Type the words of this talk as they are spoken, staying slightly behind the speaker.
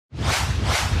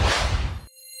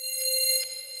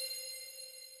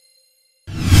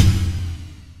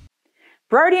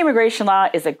Berardi Immigration Law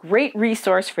is a great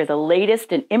resource for the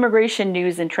latest in immigration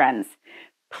news and trends.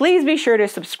 Please be sure to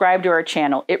subscribe to our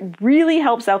channel. It really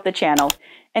helps out the channel.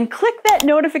 And click that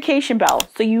notification bell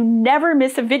so you never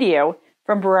miss a video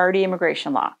from Berardi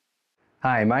Immigration Law.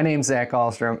 Hi, my name's Zach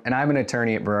Ahlstrom, and I'm an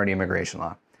attorney at Berardi Immigration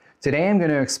Law. Today I'm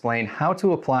going to explain how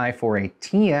to apply for a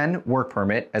TN work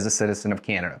permit as a citizen of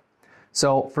Canada.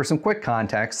 So for some quick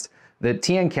context, the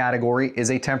TN category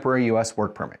is a temporary U.S.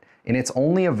 work permit, and it's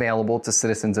only available to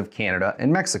citizens of Canada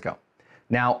and Mexico.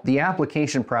 Now, the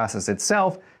application process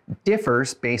itself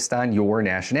differs based on your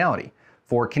nationality.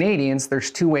 For Canadians,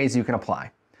 there's two ways you can apply.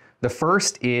 The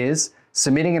first is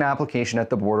submitting an application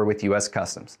at the border with U.S.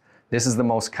 Customs. This is the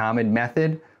most common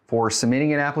method for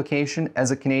submitting an application as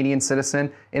a Canadian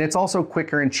citizen, and it's also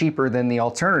quicker and cheaper than the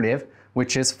alternative,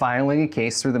 which is filing a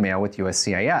case through the mail with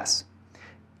USCIS.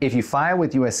 If you file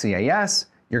with USCIS,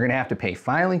 you're going to have to pay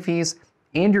filing fees,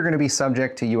 and you're going to be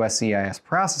subject to USCIS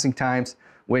processing times,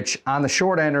 which on the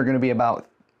short end are going to be about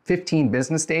 15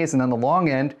 business days, and on the long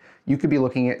end, you could be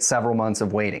looking at several months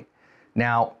of waiting.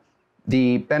 Now,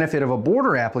 the benefit of a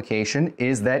border application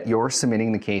is that you're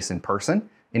submitting the case in person,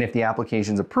 and if the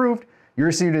application is approved, you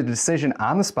receive a decision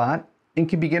on the spot and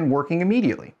can begin working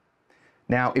immediately.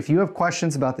 Now, if you have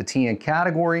questions about the TN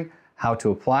category, how to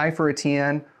apply for a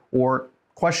TN, or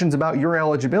questions about your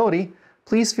eligibility,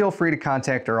 please feel free to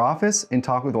contact our office and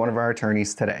talk with one of our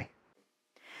attorneys today.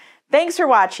 Thanks for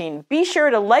watching. Be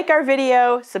sure to like our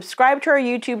video, subscribe to our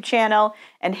YouTube channel,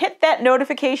 and hit that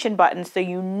notification button so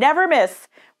you never miss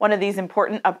one of these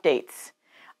important updates.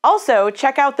 Also,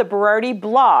 check out the Berardi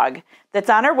blog that's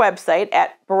on our website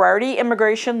at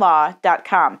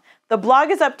berardiimmigrationlaw.com. The blog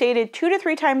is updated 2 to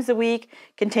 3 times a week,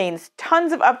 contains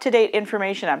tons of up-to-date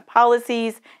information on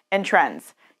policies and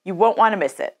trends. You won't want to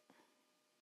miss it.